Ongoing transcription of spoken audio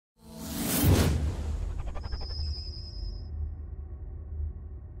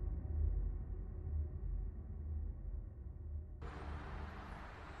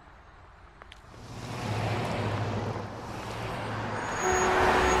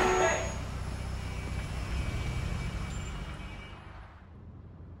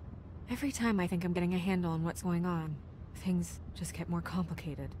Every time I think I'm getting a handle on what's going on, things just get more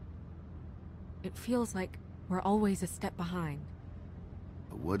complicated. It feels like we're always a step behind.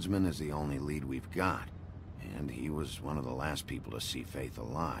 The woodsman is the only lead we've got, and he was one of the last people to see Faith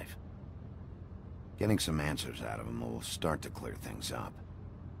alive. Getting some answers out of him will start to clear things up.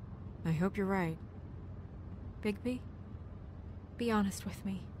 I hope you're right. Bigby? Be honest with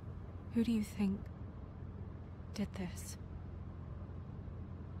me. Who do you think did this?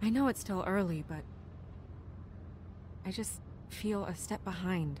 I know it's still early, but I just feel a step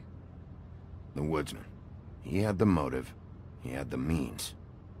behind. The woodsman. He had the motive. He had the means.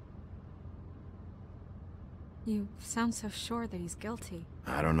 You sound so sure that he's guilty.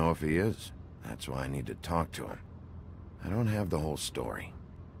 I don't know if he is. That's why I need to talk to him. I don't have the whole story.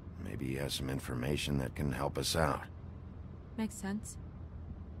 Maybe he has some information that can help us out. Makes sense.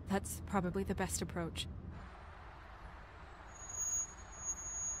 That's probably the best approach.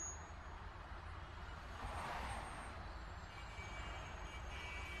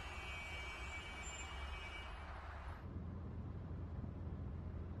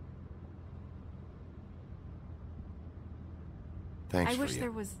 Thanks I for wish you.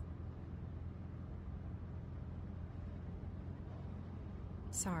 there was...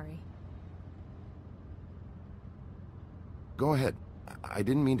 Sorry. Go ahead. I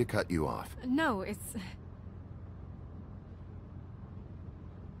didn't mean to cut you off. No, it's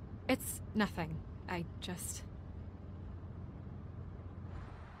nothing. I just...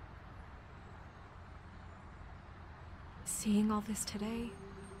 Seeing all this today,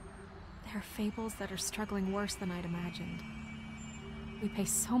 there are fables that are struggling worse than I'd imagined. We pay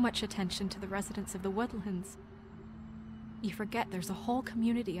so much attention to the residents of the woodlands. You forget there's a whole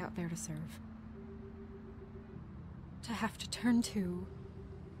community out there to serve. To have to turn to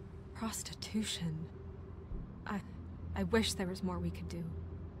prostitution. I wish there was more we could do.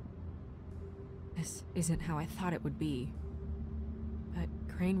 This isn't how I thought it would be. But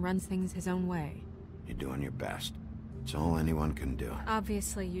Crane runs things his own way. You're doing your best. It's all anyone can do.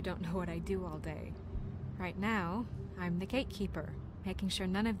 Obviously, you don't know what I do all day. Right now, I'm the gatekeeper, making sure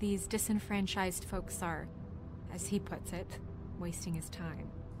none of these disenfranchised folks are, as he puts it, wasting his time.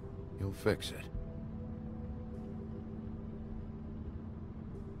 You'll fix it.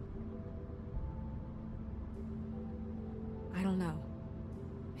 I don't know.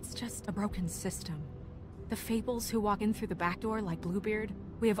 It's just a broken system. The fables who walk in through the back door like Bluebeard,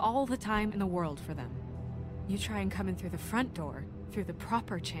 we have all the time in the world for them. You try and come in through the front door, through the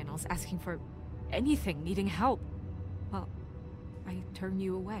proper channels, asking for anything, needing help. Well, I turn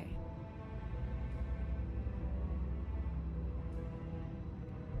you away.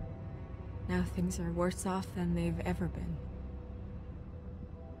 Now things are worse off than they've ever been.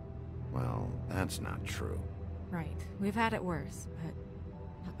 Well, that's not true. Right. We've had it worse, but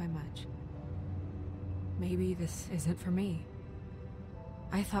not by much. Maybe this isn't for me.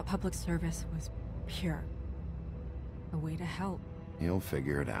 I thought public service was pure. A way to help. You'll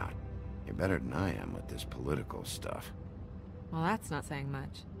figure it out. You're better than I am with this political stuff. Well, that's not saying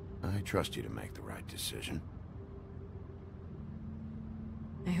much. I trust you to make the right decision.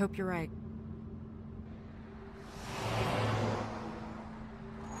 I hope you're right.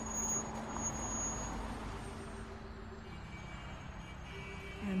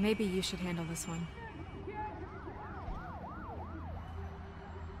 Maybe you should handle this one.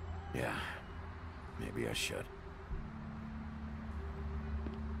 Yeah, maybe I should.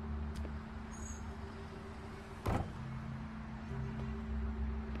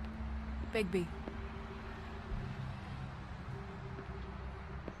 Bigby.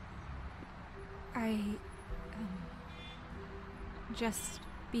 Just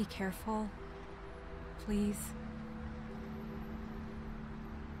be careful, please.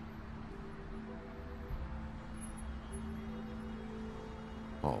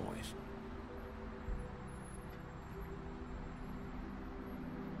 Always.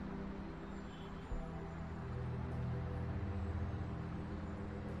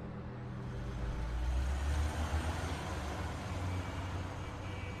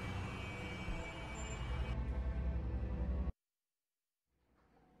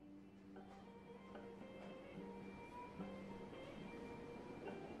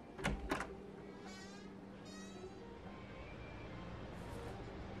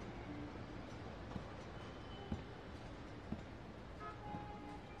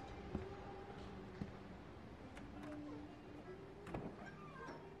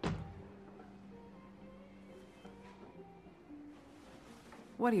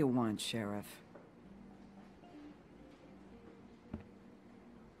 What do you want, Sheriff?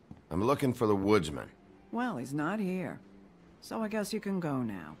 I'm looking for the woodsman. Well, he's not here. So I guess you can go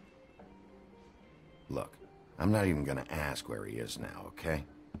now. Look, I'm not even gonna ask where he is now, okay?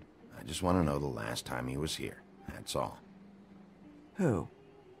 I just want to know the last time he was here. That's all. Who?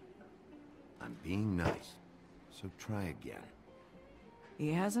 I'm being nice, so try again.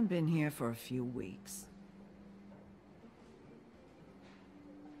 He hasn't been here for a few weeks.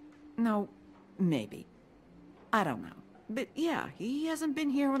 No, maybe. I don't know. But yeah, he hasn't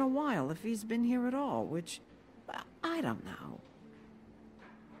been here in a while, if he's been here at all, which... I don't know.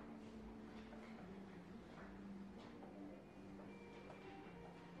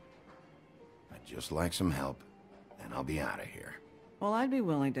 I'd just like some help, and I'll be out of here. Well, I'd be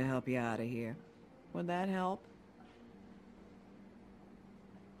willing to help you out of here. Would that help?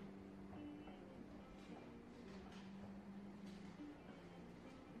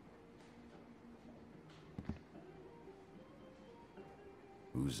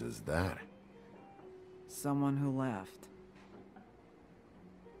 Whose is that? Someone who left.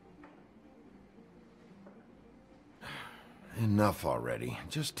 Enough already.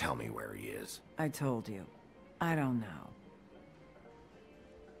 Just tell me where he is. I told you. I don't know.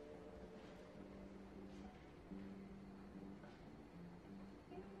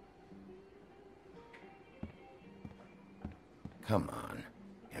 Come on.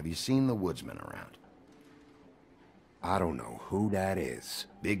 Have you seen the woodsman around? I don't know who that is.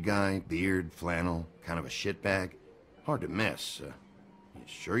 Big guy, beard, flannel, kind of a shitbag. Hard to miss. You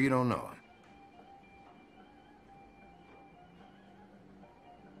sure you don't know him?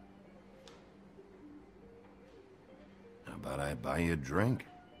 How about I buy you a drink?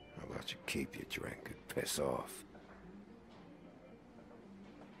 How about you keep your drink and piss off?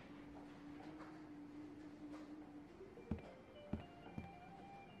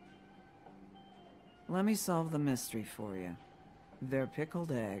 Let me solve the mystery for you. They're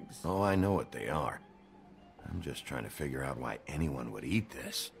pickled eggs. Oh, I know what they are. I'm just trying to figure out why anyone would eat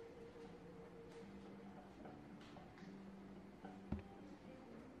this.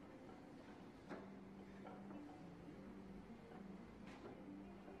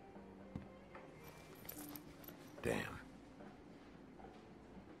 Damn.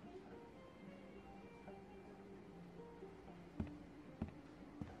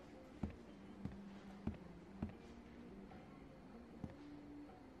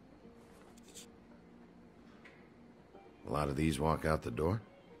 A lot of these walk out the door?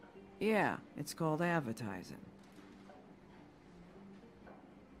 Yeah, it's called advertising.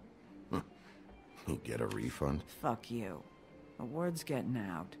 You get a refund? Fuck you. The word's getting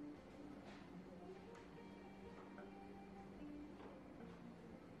out.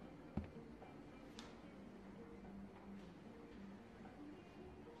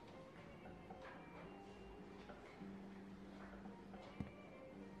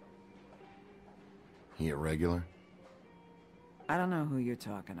 He a regular? I don't know who you're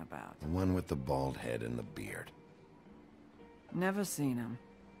talking about. The one with the bald head and the beard. Never seen him.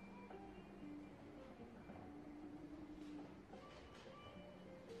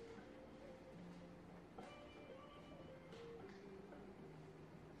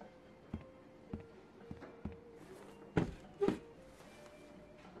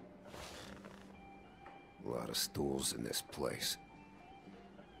 A lot of stools in this place.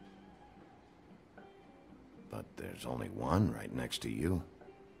 But there's only one right next to you.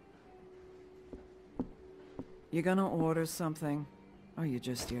 You gonna order something? Or you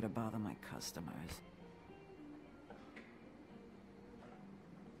just here to bother my customers?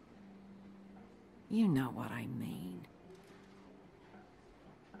 You know what I mean.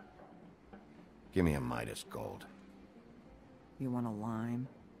 Give me a Midas Gold. You want a lime?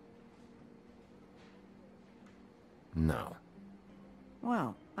 No.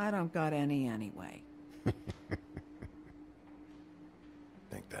 Well, I don't got any anyway.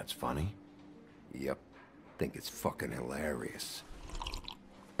 Think that's funny? Yep. Think it's fucking hilarious.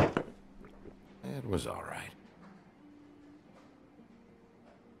 It was all right.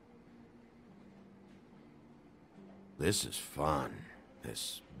 This is fun.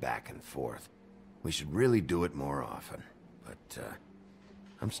 This back and forth. We should really do it more often. But,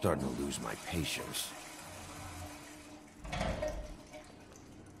 I'm starting to lose my patience.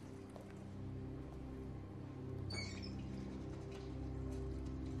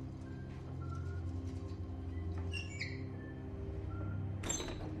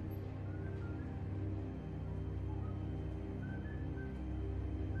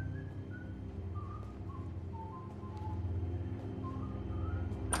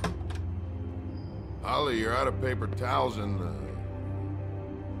 Ollie, you're out of paper towels and,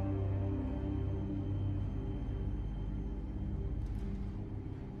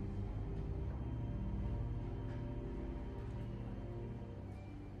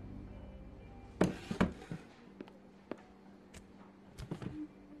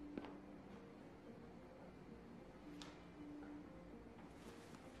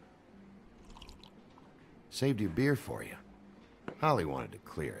 Saved your beer for you. Holly wanted to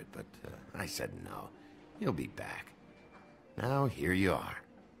clear it, but I said no. You'll be back. Now here you are.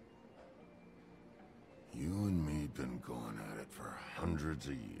 You and me been going at it for hundreds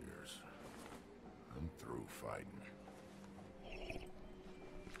of years. I'm through fighting.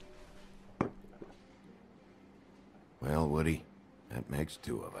 Well, Woody, that makes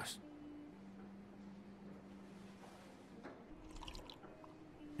two of us.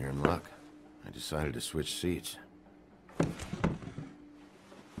 You're in luck. I decided to switch seats.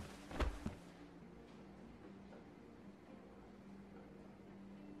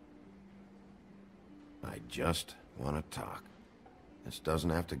 I just want to talk. This doesn't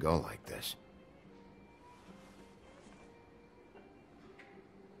have to go like this.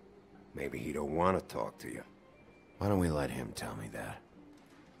 Maybe he don't want to talk to you. Why don't we let him tell me that?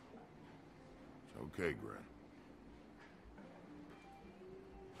 It's okay, Gren.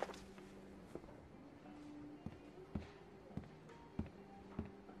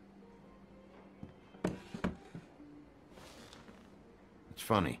 It's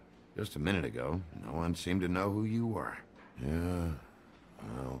funny. Just a minute ago, no one seemed to know who you were. Yeah,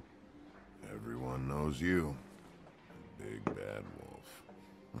 well, everyone knows you. The big bad wolf.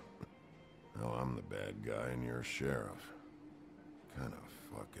 Now I'm the bad guy and you're sheriff. What kind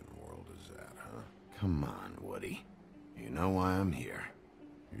of fucking world is that, huh? Come on, Woody. You know why I'm here.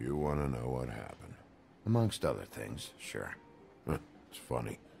 You want to know what happened? Amongst other things, sure. It's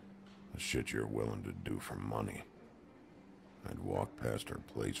funny. The shit you're willing to do for money. I'd walk past her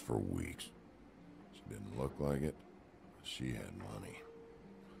place for weeks. She didn't look like it, but she had money.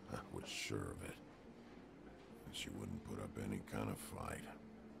 I was sure of it. And she wouldn't put up any kind of fight.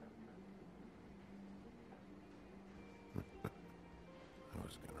 I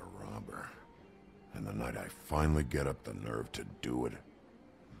was gonna rob her. And the night I finally get up the nerve to do it,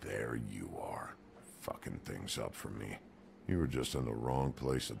 there you are, fucking things up for me. You were just in the wrong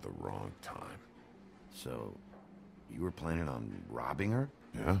place at the wrong time. So, you were planning on robbing her?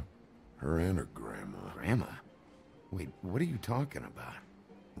 Yeah, her and her grandma. Grandma? Wait, what are you talking about?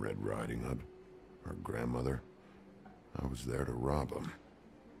 Red Riding Hood, her grandmother. I was there to rob them.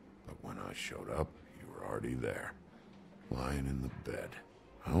 But when I showed up, you were already there, lying in the bed.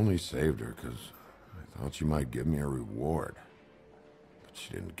 I only saved her because I thought she might give me a reward. But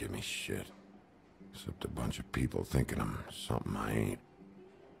she didn't give me shit. Except a bunch of people thinking I'm something I ain't.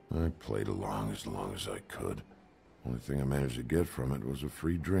 I played along as I could. Only thing I managed to get from it was a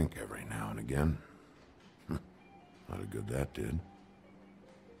free drink every now and again. Not a good that did.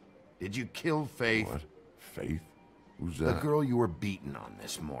 Did you kill Faith? What? Faith? Who's The that? girl you were beating on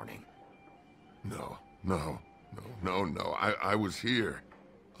this morning. No. I was here.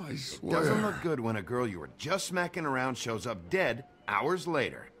 I swear. Doesn't look good when a girl you were just smacking around shows up dead hours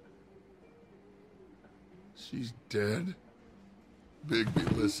later. She's dead?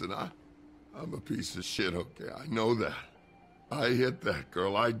 Bigby, listen, I'm a piece of shit, okay? I know that. I hit that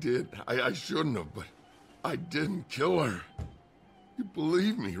girl, I did. I shouldn't have, but I didn't kill her. You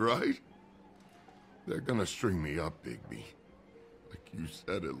believe me, right? They're gonna string me up, Bigby. Like you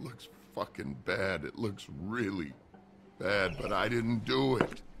said, it looks fucking bad. It looks really bad, but I didn't do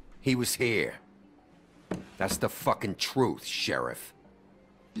it. He was here. That's the fucking truth, Sheriff.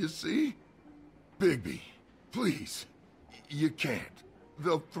 You see? Bigby, please. You can't.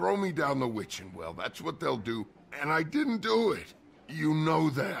 They'll throw me down the witching well. That's what they'll do. And I didn't do it. You know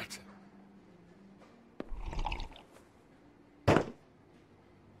that.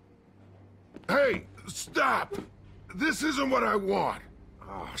 Hey, stop! This isn't what I want.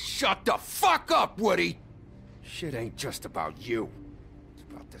 Oh, shut the fuck up, Woody! Shit ain't just about you. It's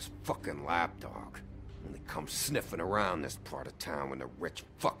about this fucking lapdog. Only comes sniffing around this part of town when the rich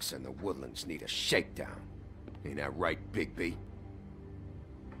fucks in the woodlands need a shakedown. Ain't that right, Bigby?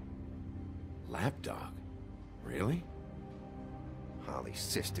 Lapdog? Really? Holly's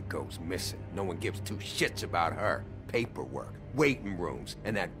sister goes missing. No one gives two shits about her. Paperwork, waiting rooms,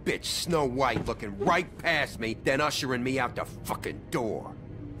 and that bitch Snow White looking right past me, then ushering me out the fucking door.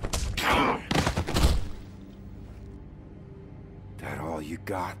 That all you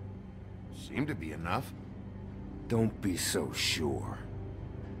got? Seemed to be enough. Don't be so sure.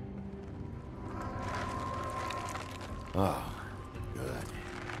 Oh, good.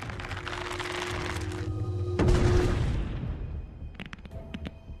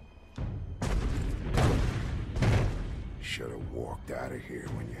 Should have walked out of here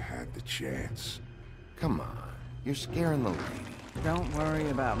when you had the chance. Come on, you're scaring the lady. Don't worry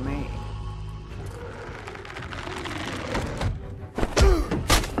about me.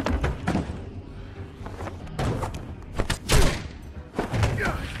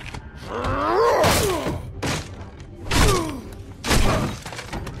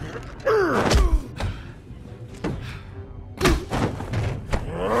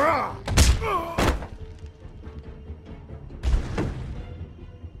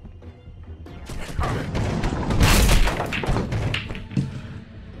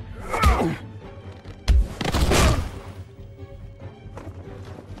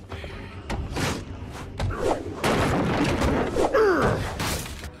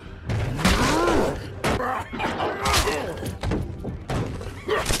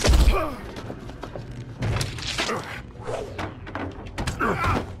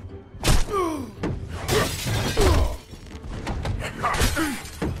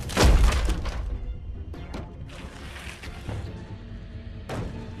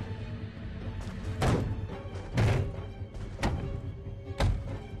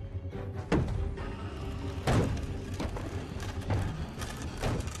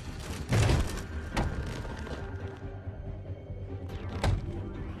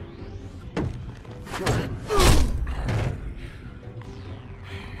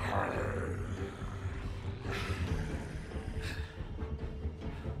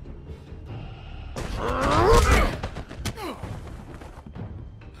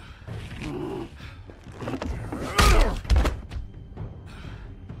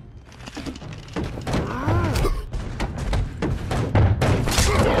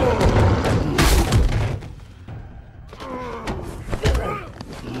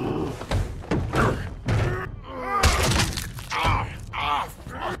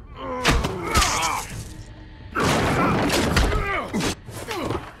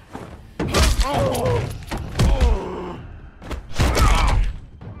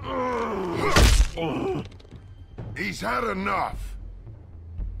 He's had enough.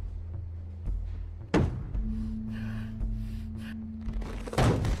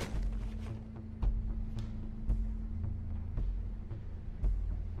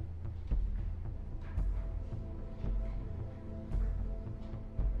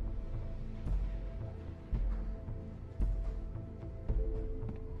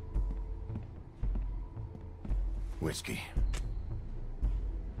 Whiskey.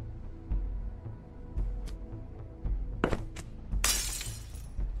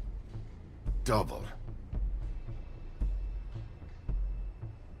 Double.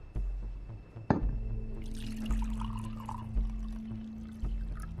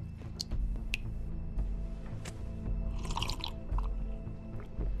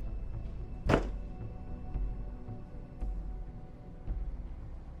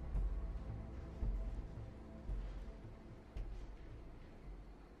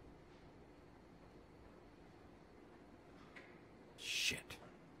 Shit.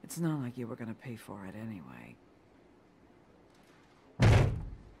 It's not like you were gonna pay for it anyway.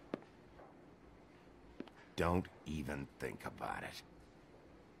 Don't even think about it.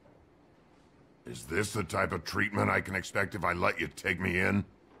 Is this the type of treatment I can expect if I let you take me in?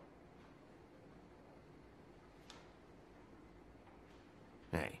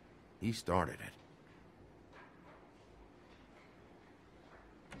 Hey, he started it.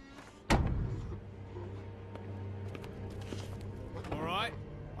 All right,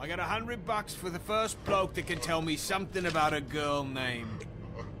 I got $100 for the first bloke that can tell me something about a girl named...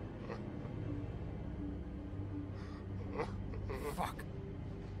 Fuck.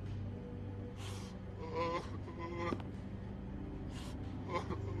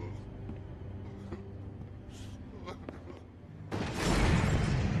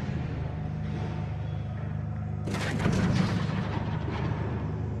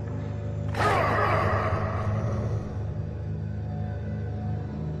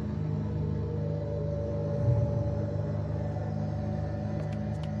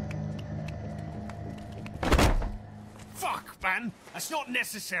 Man, that's not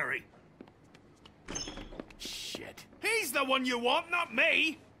necessary. Shit. He's the one you want, not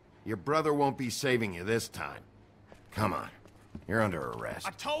me. Your brother won't be saving you this time. Come on. You're under arrest.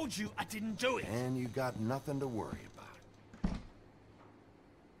 I told you I didn't do it. And you got nothing to worry about.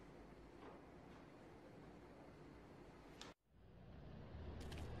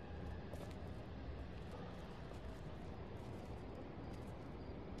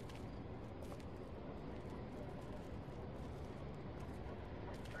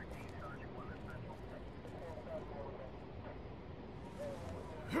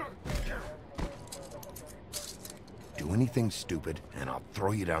 Do anything stupid, and I'll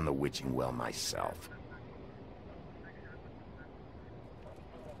throw you down the witching well myself.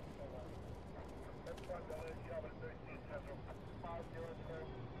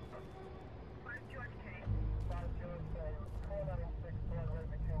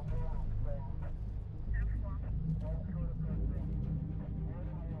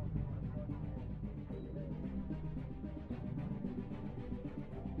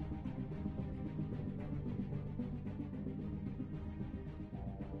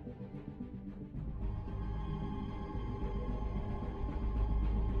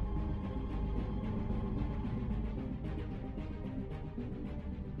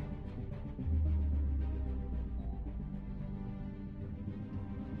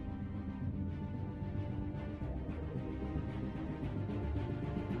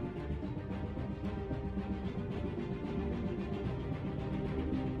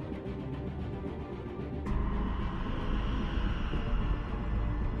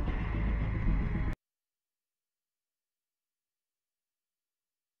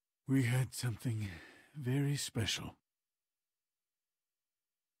 We had something very special.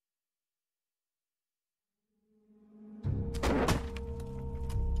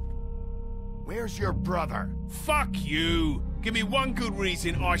 Where's your brother? Fuck you. Give me one good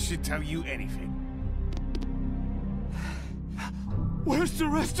reason I should tell you anything. Where's the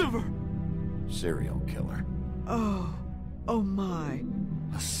rest of her? Serial killer. Oh my.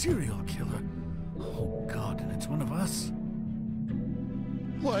 A serial killer? God, and it's one of us.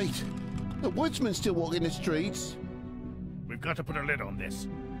 Wait, the woodsman's still walking the streets. We've got to put a lid on this.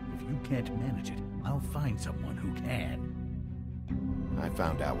 If you can't manage it, I'll find someone who can. I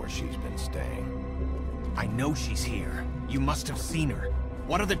found out where she's been staying. I know she's here. You must have seen her.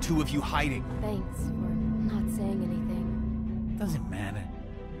 What are the two of you hiding? Thanks for not saying anything. Doesn't matter.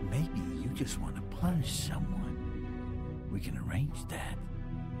 Maybe you just want to punish someone. We can arrange that.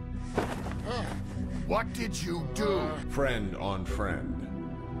 What did you do? Friend on friend.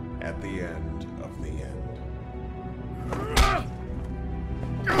 At the end of the end.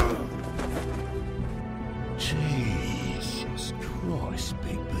 Jesus Christ,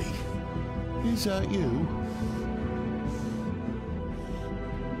 Bigby. Is that you?